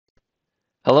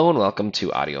Hello and welcome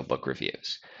to Audiobook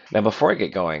Reviews. Now, before I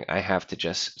get going, I have to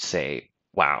just say,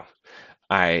 wow.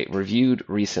 I reviewed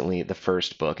recently the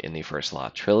first book in the First Law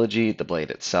Trilogy, The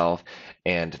Blade Itself,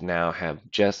 and now have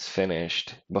just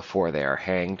finished Before They Are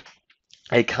Hanged.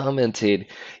 I commented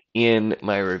in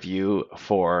my review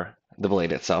for The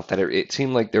Blade itself that it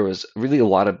seemed like there was really a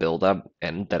lot of buildup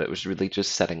and that it was really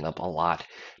just setting up a lot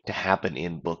to happen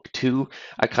in book two.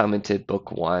 I commented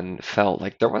book one felt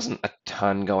like there wasn't a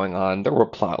ton going on. There were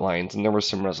plot lines and there was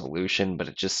some resolution, but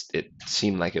it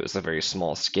seemed like it was a very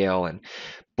small scale. And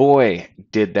boy,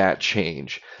 did that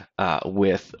change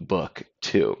with book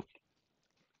two.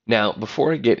 Now,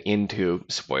 before I get into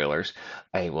spoilers,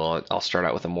 I'll start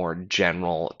out with a more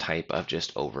general type of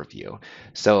just overview.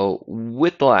 So,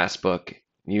 with the last book,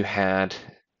 you had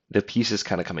the pieces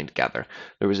kind of coming together.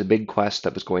 There was a big quest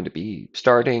that was going to be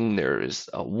starting, there was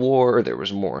a war, there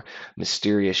was more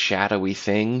mysterious, shadowy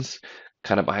things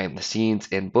kind of behind the scenes.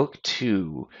 In book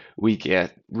two, we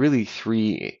get really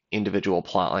three individual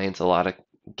plot lines. A lot of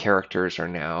characters are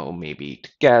now maybe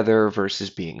together versus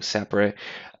being separate,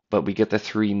 but we get the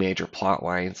three major plot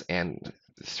lines and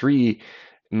three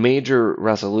major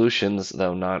resolutions,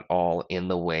 though not all in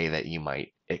the way that you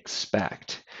might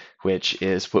expect, which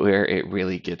is where it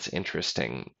really gets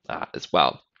interesting as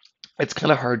well. It's kind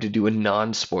of hard to do a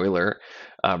non-spoiler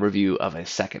review of a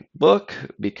second book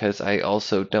because I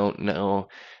also don't know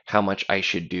how much I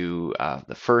should do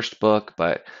the first book,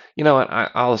 but you know what?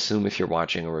 I'll assume if you're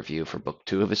watching a review for book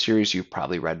two of a series, you've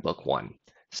probably read book one.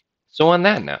 So on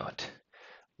that note,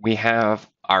 we have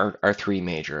our three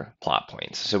major plot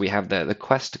points. So we have the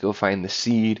quest to go find the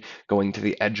seed, going to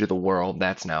the edge of the world.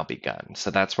 That's now begun.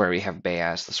 So that's where we have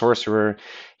Beas the sorcerer,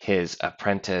 his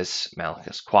apprentice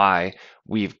Malchus Quai.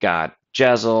 We've got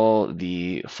Jezel,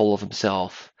 the full of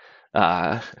himself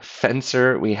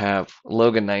fencer. We have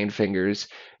Logan Ninefingers,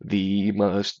 the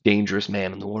most dangerous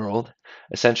man in the world.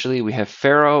 Essentially, we have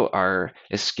Pharaoh, our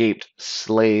escaped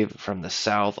slave from the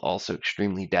south, also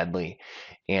extremely deadly.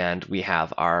 And we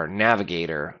have our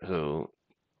navigator, who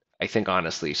I think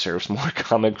honestly serves more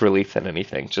comic relief than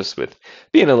anything, just with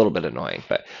being a little bit annoying.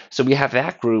 But so we have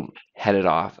that group headed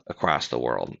off across the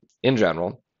world in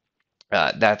general.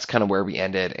 That's kind of where we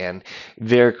ended, and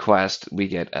their quest, we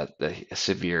get a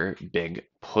severe big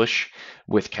push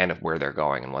with kind of where they're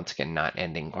going, and once again, not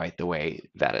ending quite the way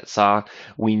that it saw.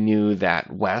 We knew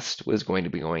that West was going to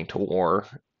be going to war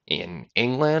in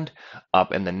England,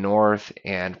 up in the north,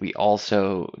 and we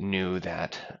also knew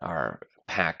that our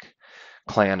pack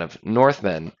clan of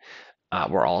Northmen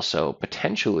were also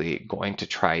potentially going to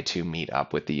try to meet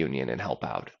up with the Union and help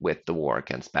out with the war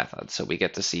against Bethad. So we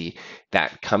get to see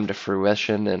that come to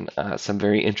fruition and some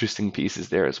very interesting pieces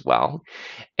there as well.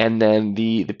 And then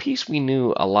the piece we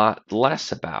knew a lot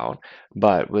less about,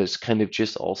 but was kind of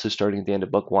just also starting at the end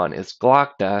of book one, is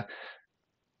Glokta,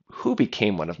 who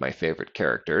became one of my favorite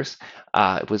characters,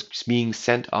 was being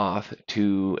sent off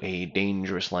to a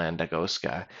dangerous land,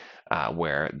 Dagoska,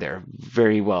 where there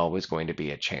very well was going to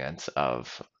be a chance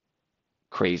of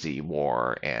crazy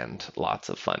war and lots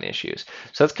of fun issues.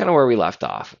 So that's kind of where we left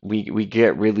off. We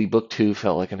get really book two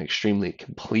felt like an extremely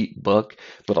complete book,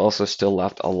 but also still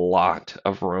left a lot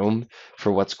of room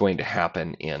for what's going to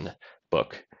happen in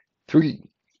book three.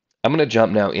 I'm going to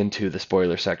jump now into the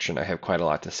spoiler section. I have quite a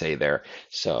lot to say there,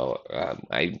 so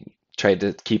I tried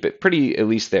to keep it pretty at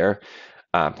least there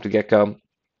to get go.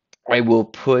 I will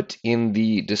put in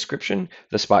the description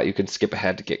the spot you can skip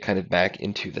ahead to get kind of back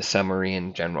into the summary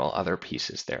and general other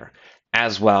pieces there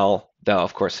as well. Though,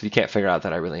 of course, if you can't figure out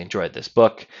that I really enjoyed this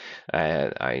book,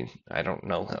 I don't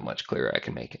know how much clearer I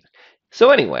can make it.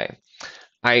 So anyway,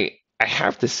 I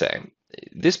have to say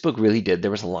this book really did.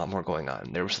 There was a lot more going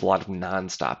on. There was a lot of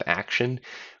nonstop action.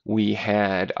 We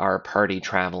had our party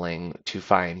traveling to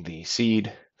find the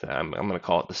seed. I'm going to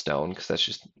call it the stone because that's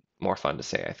just more fun to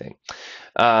say, I think.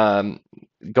 Um,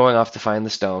 Going off to find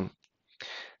the stone.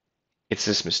 It's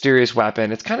this mysterious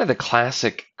weapon. It's kind of the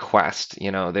classic quest,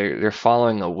 you know. They're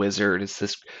following a wizard. It's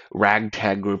this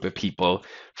ragtag group of people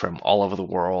from all over the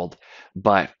world,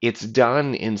 but it's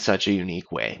done in such a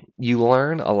unique way. You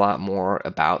learn a lot more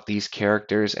about these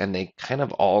characters, and they kind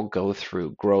of all go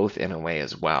through growth in a way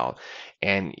as well.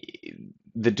 And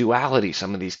the duality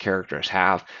some of these characters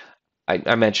have,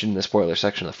 I mentioned in the spoiler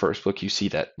section of the first book, you see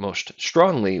that most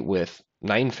strongly with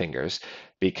Nine Fingers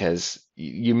because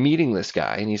you're meeting this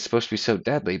guy and he's supposed to be so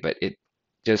deadly, but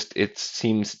it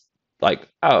seems like,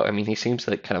 oh, I mean, he seems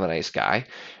like kind of a nice guy.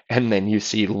 And then you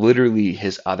see literally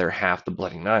his other half, the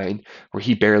Bloody Nine, where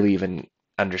he barely even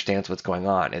understands what's going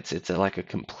on. Like a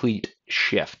complete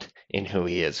shift in who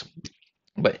he is.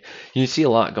 But you see a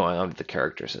lot going on with the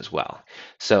characters as well.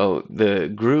 So the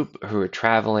group who are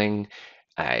traveling,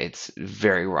 it's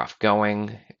very rough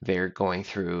going. They're going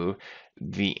through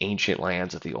the ancient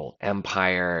lands of the old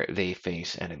empire. They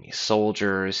face enemy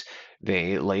soldiers.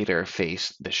 They later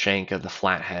face the Shank of the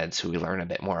Flatheads, who we learn a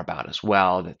bit more about as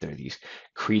well, that they're these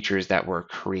creatures that were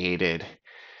created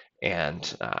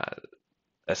and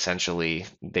essentially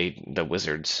the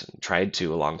wizards tried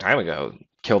to a long time ago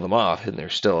kill them off, and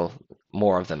there's still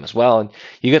more of them as well. And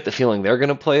you get the feeling they're going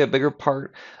to play a bigger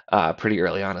part pretty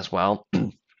early on as well.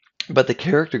 But the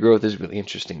character growth is really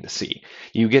interesting to see.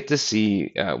 You get to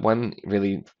see one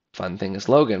really fun thing is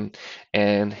Logan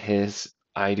and his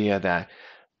idea that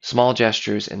small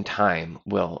gestures and time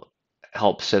will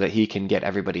help so that he can get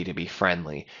everybody to be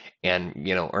friendly and,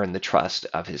 earn the trust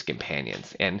of his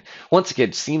companions. And once again,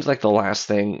 it seems like the last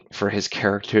thing for his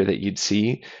character that you'd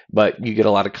see, but you get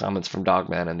a lot of comments from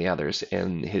Dogman and the others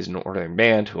in his Northern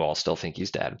band who all still think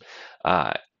he's dead.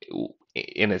 Uh,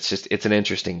 and it's an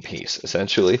interesting piece,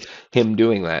 essentially, him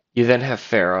doing that. You then have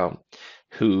Pharaoh,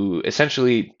 who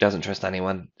essentially doesn't trust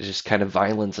anyone. Just kind of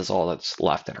violence is all that's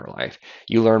left in her life.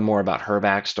 You learn more about her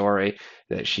backstory,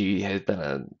 that she has been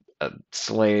a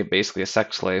slave, basically a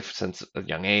sex slave since a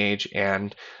young age,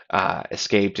 and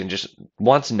escaped and just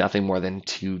wants nothing more than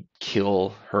to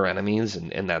kill her enemies,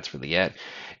 and that's really it.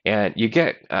 And you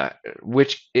get,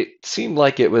 which it seemed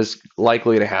like it was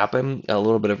likely to happen, a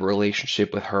little bit of a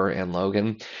relationship with her and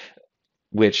Logan,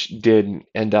 which did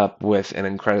end up with an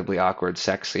incredibly awkward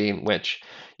sex scene, which,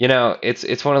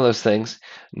 it's one of those things.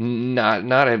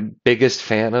 Not a biggest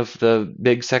fan of the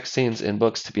big sex scenes in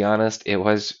books, to be honest. It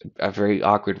was a very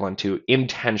awkward one too,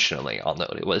 intentionally. I'll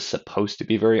note it was supposed to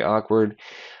be very awkward.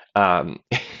 Um,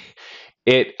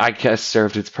 it, I guess,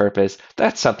 served its purpose.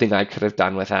 That's something I could have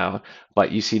done without,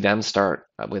 but you see them start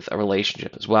with a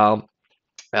relationship as well.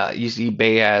 You see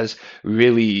Baez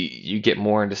really, you get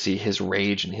more into see his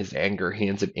rage and his anger. He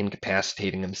ends up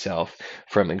incapacitating himself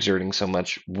from exerting so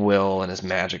much will and his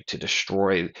magic to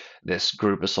destroy this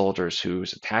group of soldiers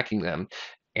who's attacking them.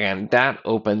 And that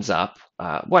opens up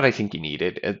what I think you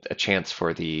needed, a chance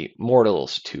for the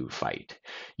mortals to fight.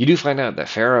 You do find out that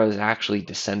Pharaoh is actually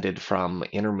descended from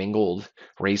intermingled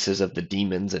races of the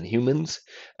demons and humans,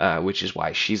 which is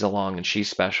why she's along and she's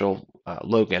special.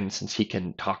 Logan, since he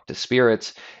can talk to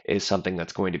spirits, is something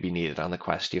that's going to be needed on the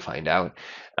quest. You find out.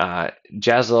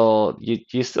 Jezzel,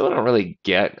 you still don't really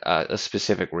get a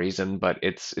specific reason, but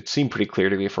it seemed pretty clear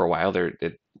to me for a while there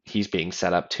that he's being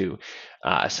set up to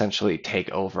essentially take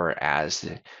over as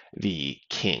the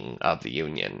king of the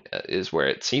Union, is where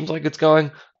it seems like it's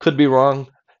going. Could be wrong.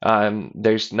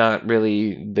 There's not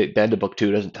really the end of book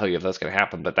two doesn't tell you if that's going to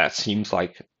happen, but that seems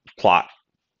like plot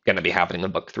going to be happening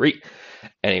in book three.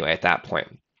 Anyway, at that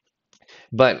point.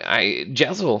 But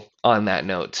Jezzel, on that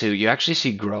note too, you actually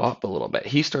see grow up a little bit.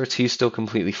 He's still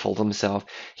completely full of himself.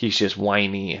 He's just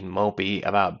whiny and mopey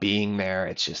about being there.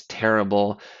 It's just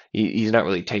terrible. He's not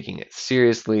really taking it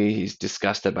seriously. He's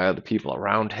disgusted by other people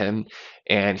around him,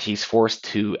 and he's forced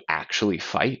to actually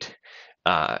fight.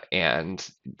 And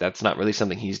that's not really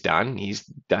something he's done.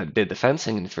 Did the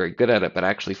fencing and he's very good at it, but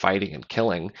actually fighting and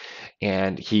killing.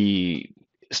 And he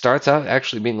starts out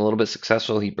actually being a little bit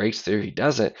successful. He breaks through, he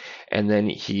does it, and then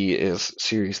he is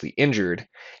seriously injured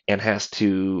and has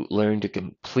to learn to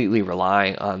completely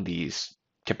rely on these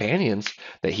companions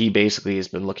that he basically has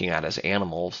been looking at as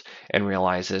animals and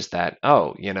realizes that,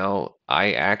 oh,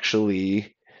 I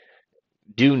actually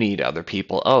do need other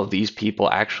people. Oh, these people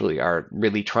actually are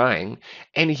really trying.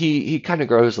 And he kind of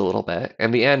grows a little bit.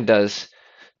 And the end does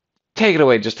take it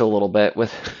away just a little bit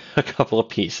with a couple of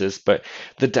pieces, but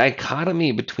the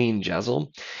dichotomy between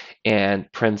Jezzel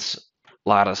and Prince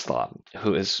Ladislaw,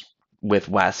 who is with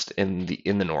West in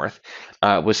the north,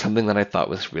 was something that I thought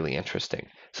was really interesting.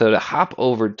 So to hop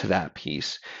over to that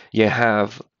piece, you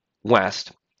have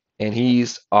West, and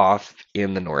he's off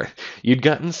in the north. You'd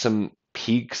gotten some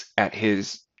peeks at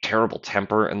his terrible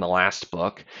temper in the last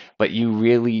book, but you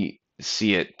really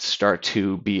see it start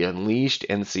to be unleashed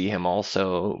and see him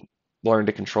also learn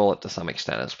to control it to some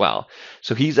extent as well.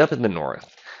 So he's up in the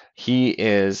north. He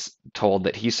is told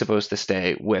that he's supposed to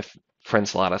stay with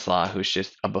Prince Ladislaw, who's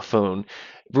just a buffoon,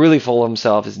 really full of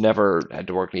himself, has never had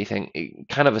to work anything.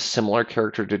 Kind of a similar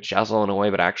character to Jezzel in a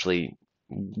way, but actually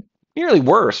nearly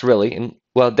worse, really, and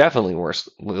well, definitely worse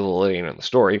a little later in the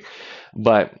story.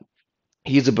 But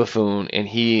he's a buffoon, and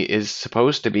he is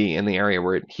supposed to be in the area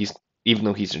where even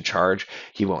though he's in charge,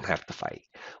 he won't have to fight.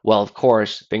 Well, of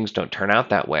course, things don't turn out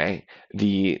that way.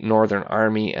 The Northern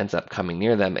Army ends up coming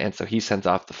near them, and so he sends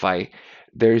off the fight.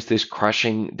 there's this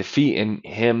crushing defeat, and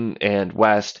him and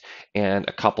West and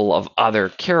a couple of other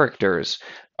characters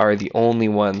are the only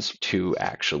ones to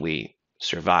actually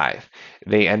survive.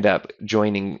 They end up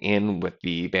joining in with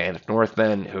the band of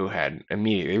Northmen who had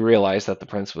immediately realized that the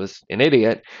prince was an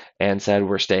idiot and said,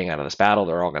 "We're staying out of this battle.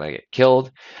 They're all going to get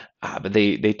killed." But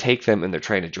they take them and they're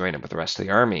trying to join him with the rest of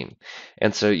the army.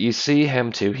 And so you see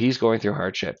him too. He's going through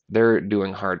hardship. They're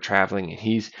doing hard traveling, and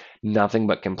he's nothing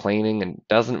but complaining and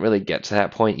doesn't really get to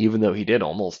that point, even though he did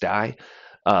almost die.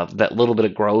 That little bit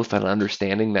of growth and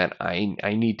understanding that I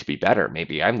need to be better.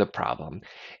 Maybe I'm the problem.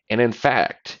 And in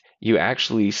fact, you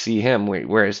actually see him,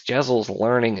 whereas Jezel's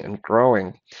learning and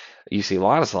growing, you see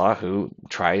Ladislaw, who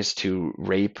tries to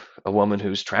rape a woman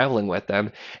who's traveling with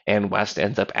them, and West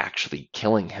ends up actually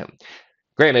killing him.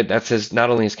 Granted, that's his not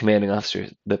only his commanding officer,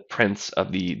 the prince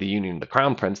of the Union, the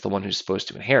crown prince, the one who's supposed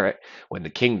to inherit when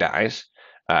the king dies.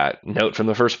 Note from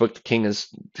the first book, the king is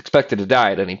expected to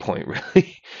die at any point,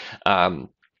 really. Um,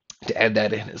 to add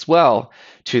that in as well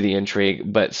to the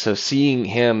intrigue. But so seeing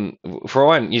him, for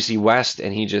one, you see West,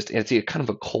 and it's a kind of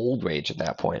a cold rage at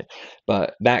that point.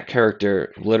 But that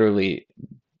character literally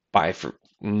by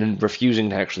refusing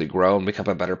to actually grow and become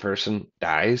a better person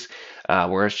dies,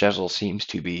 whereas Jezal seems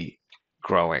to be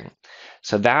growing.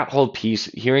 So that whole piece,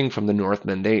 hearing from the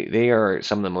Northmen, they are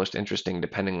some of the most interesting,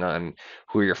 depending on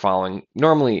who you're following.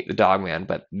 Normally the Dogman,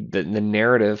 but the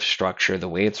narrative structure, the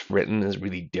way it's written, is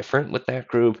really different with that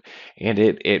group, and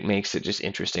it makes it just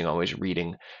interesting always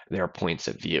reading their points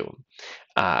of view.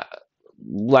 Uh,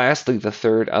 Lastly, the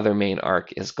third other main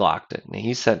arc is Glockton. Now,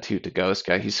 he's sent to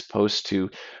Tugoska. He's supposed to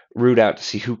root out to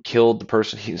see who killed the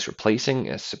person he's replacing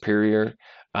as superior.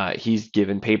 He's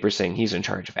given papers saying he's in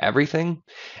charge of everything,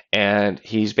 and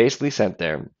he's basically sent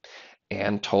there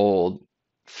and told,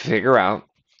 figure out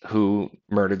who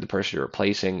murdered the person you're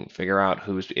replacing, figure out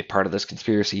who's a part of this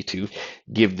conspiracy to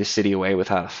give the city away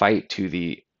without a fight to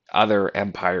the other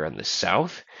empire in the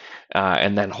south,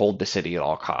 and then hold the city at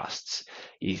all costs.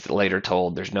 He's later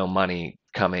told there's no money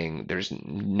coming, there's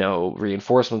no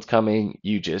reinforcements coming,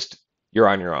 you're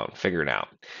on your own, figure it out.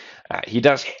 He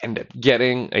does end up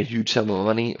getting a huge sum of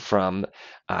money from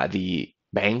the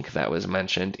bank that was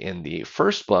mentioned in the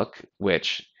first book,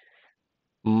 which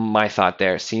my thought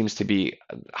there seems to be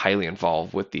highly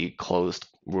involved with the closed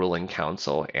ruling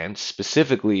council, and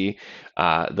specifically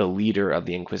the leader of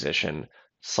the Inquisition,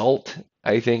 Salt,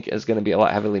 I think, is going to be a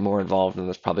lot heavily more involved, and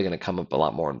that's probably going to come up a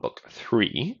lot more in book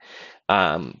three.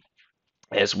 Um,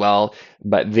 as well,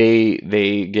 but they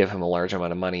give him a large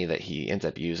amount of money that he ends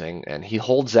up using, and he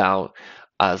holds out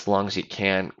as long as he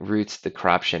can, roots the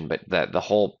corruption. But the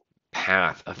whole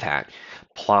path of that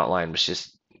plot line was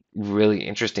just really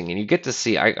interesting, and you get to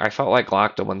see. I felt like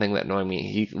Locked, one thing that annoyed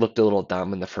me, he looked a little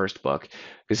dumb in the first book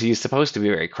because he's supposed to be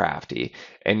very crafty,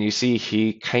 and you see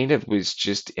he kind of was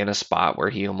just in a spot where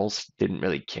he almost didn't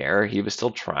really care. He was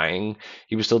still trying,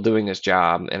 he was still doing his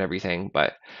job and everything,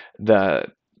 but the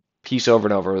piece over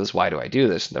and over was, why do I do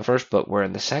this? In the first book, where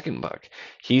in the second book,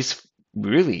 he's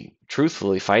really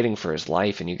truthfully fighting for his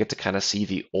life, and you get to kind of see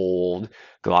the old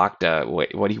Glokta,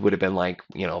 what he would have been like,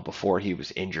 before he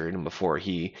was injured and before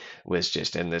he was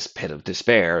just in this pit of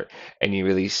despair, and you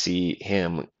really see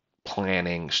him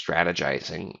planning,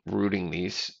 strategizing, rooting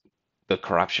the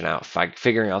corruption out,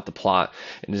 figuring out the plot,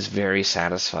 and is very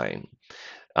satisfying.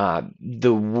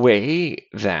 The way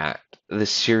that the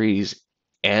series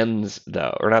ends,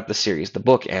 though, or not the series, the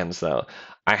book ends, though,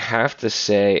 I have to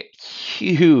say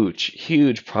huge,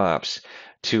 huge props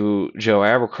to Joe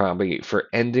Abercrombie for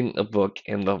ending a book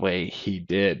in the way he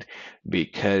did,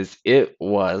 because it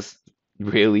was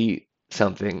really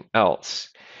something else.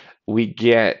 We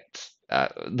get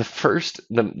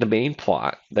the main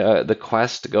plot, the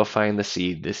quest to go find the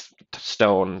seed, this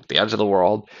stone at the edge of the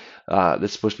world,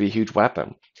 that's supposed to be a huge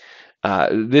weapon.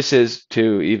 This is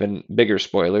two even bigger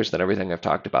spoilers than everything I've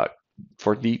talked about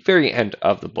for the very end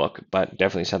of the book, but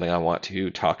definitely something I want to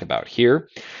talk about here.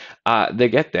 They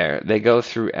get there, they go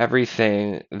through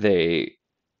everything, they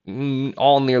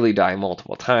all nearly die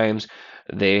multiple times.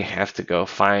 They have to go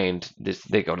find this,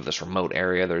 they go to this remote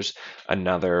area. There's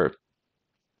another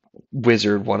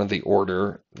wizard, one of the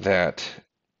order that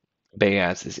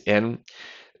Bayaz is in.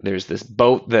 There's this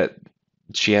boat that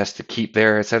she has to keep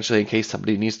there essentially in case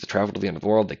somebody needs to travel to the end of the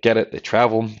world. They get it, they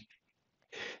travel.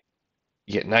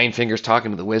 You get Nine Fingers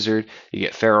talking to the wizard. You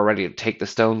get Pharaoh ready to take the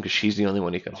stone because she's the only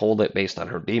one who can hold it based on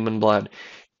her demon blood.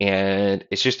 And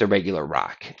it's just a regular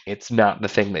rock. It's not the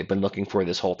thing they've been looking for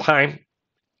this whole time.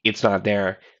 It's not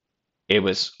there. It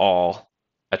was all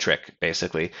a trick,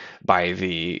 basically, by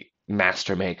the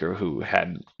master maker who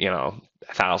had,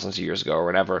 thousands of years ago or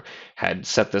whatever, had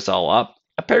set this all up.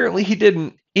 Apparently he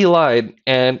didn't. He lied,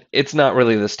 and it's not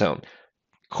really this tone.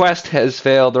 Quest has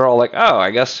failed. They're all like, oh,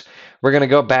 I guess we're gonna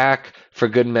go back for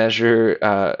good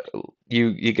measure.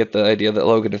 You get the idea that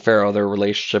Logan and Farrow, their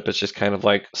relationship is just kind of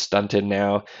like stunted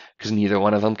now because neither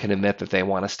one of them can admit that they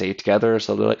want to stay together.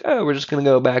 So they're like, oh, we're just gonna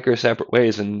go back our separate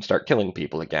ways and start killing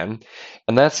people again.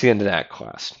 And that's the end of that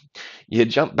quest. You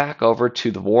jump back over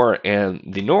to the war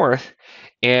in the north,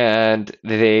 and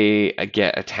they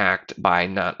get attacked by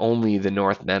not only the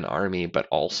Northmen army, but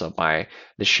also by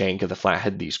the Shank of the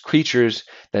Flathead, these creatures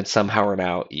that somehow are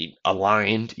now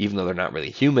aligned, even though they're not really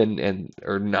human and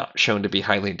are not shown to be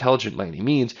highly intelligent by any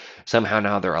means. Somehow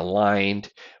now they're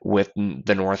aligned with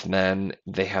the Northmen.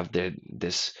 They have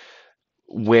this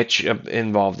witch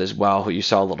involved as well, who you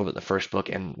saw a little bit in the first book,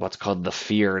 and what's called the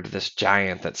Feared, this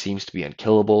giant that seems to be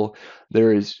unkillable.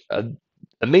 There is an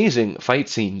amazing fight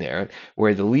scene there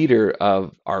where the leader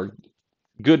of our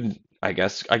good, I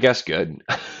guess good.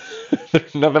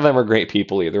 None of them are great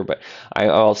people either, but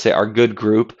I'll say our good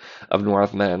group of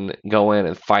Northmen go in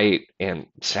and fight, and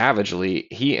savagely,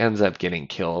 he ends up getting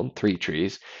killed, three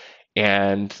trees,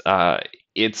 and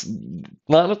it's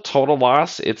not a total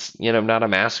loss. It's not a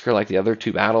massacre like the other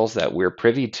two battles that we're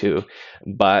privy to,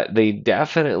 but they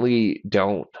definitely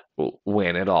don't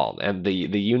win at all, and the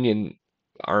Union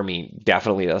army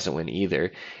definitely doesn't win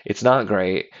either. It's not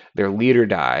great. Their leader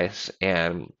dies,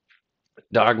 and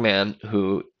Dogman,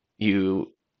 who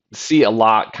you see a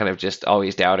lot, kind of just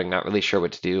always doubting, not really sure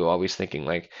what to do, always thinking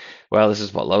like, well, this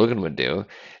is what Logan would do.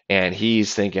 And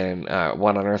he's thinking,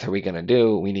 what on earth are we going to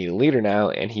do? We need a leader now.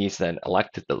 And he's then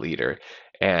elected the leader.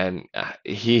 And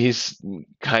he's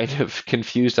kind of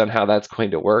confused on how that's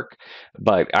going to work.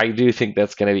 But I do think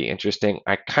that's going to be interesting.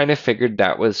 I kind of figured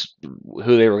that was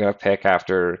who they were going to pick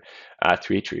after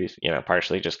Three Trees,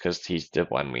 partially just because he's the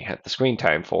one we had the screen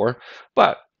time for.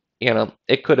 But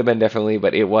it could have been differently,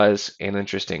 but it was an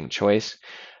interesting choice.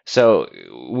 So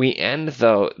we end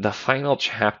though the final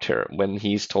chapter when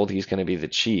he's told he's going to be the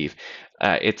chief.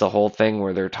 It's a whole thing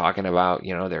where they're talking about,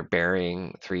 they're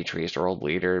burying Three Trees, their old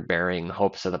leader, burying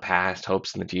hopes of the past,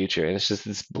 hopes in the future, and it's just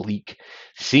this bleak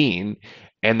scene.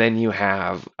 And then you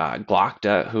have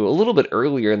Glokta, who a little bit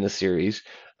earlier in the series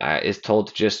is told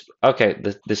to just, okay,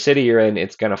 the city you're in,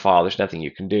 it's going to fall. There's nothing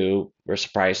you can do. We're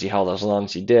surprised you held as long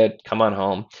as you did. Come on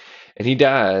home. And he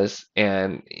does,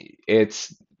 and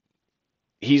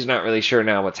he's not really sure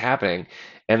now what's happening.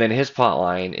 And then his plot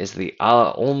line is the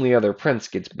only other prince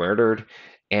gets murdered,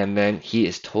 and then he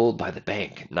is told by the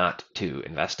bank not to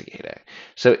investigate it.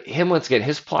 So him once again,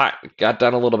 his plot got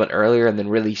done a little bit earlier, and then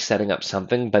really setting up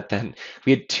something. But then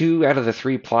we had two out of the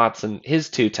three plots, and his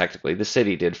two technically, the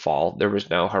city did fall. There was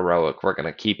no heroic, we're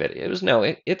gonna keep it. It was no,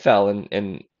 it fell,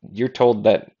 and you're told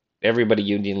that everybody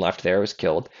Union left there was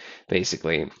killed,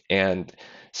 basically, and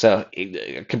so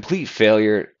a complete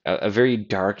failure, a very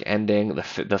dark ending,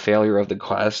 the failure of the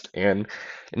quest, and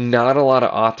not a lot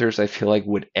of authors I feel like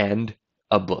would end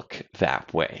a book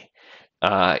that way.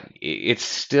 It's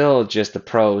still just the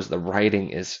prose, the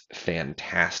writing is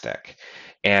fantastic,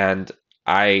 and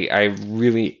I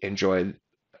really enjoyed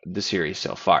the series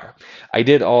so far. I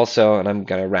did also, and I'm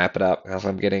gonna wrap it up as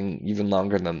I'm getting even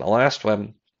longer than the last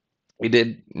one. We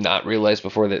did not realize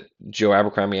before that Joe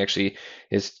Abercrombie actually,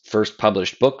 his first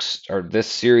published books are this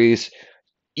series.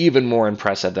 Even more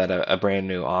impressive that a brand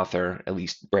new author, at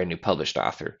least brand new published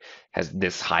author, has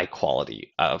this high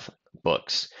quality of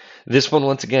books. This one,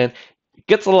 once again,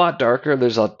 gets a lot darker.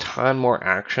 There's a ton more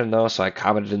action, though, so I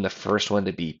commented in the first one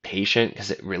to be patient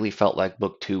because it really felt like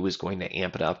book two was going to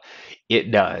amp it up. It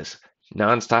does.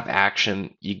 Nonstop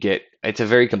action. It's a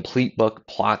very complete book.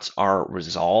 Plots are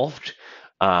resolved.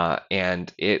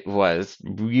 And it was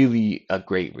really a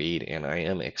great read, and I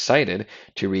am excited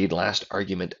to read Last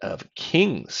Argument of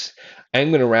Kings. I'm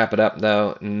going to wrap it up,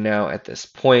 though, now at this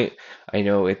point. I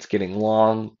know it's getting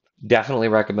long. Definitely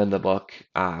recommend the book.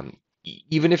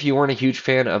 Even if you weren't a huge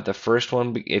fan of the first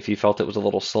one, if you felt it was a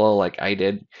little slow like I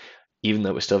did, even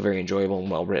though it was still very enjoyable and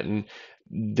well written,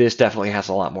 this definitely has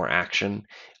a lot more action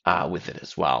with it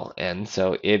as well. And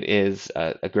so it is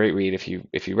a great read. If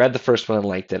you read the first one and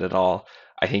liked it at all,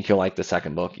 I think you'll like the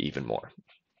second book even more.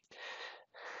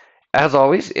 As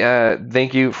always,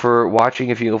 thank you for watching.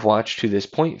 If you have watched to this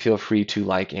point, feel free to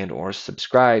like and or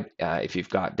subscribe. If you've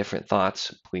got different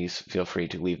thoughts, please feel free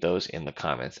to leave those in the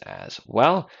comments as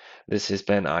well. This has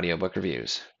been Audiobook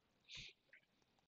Reviews.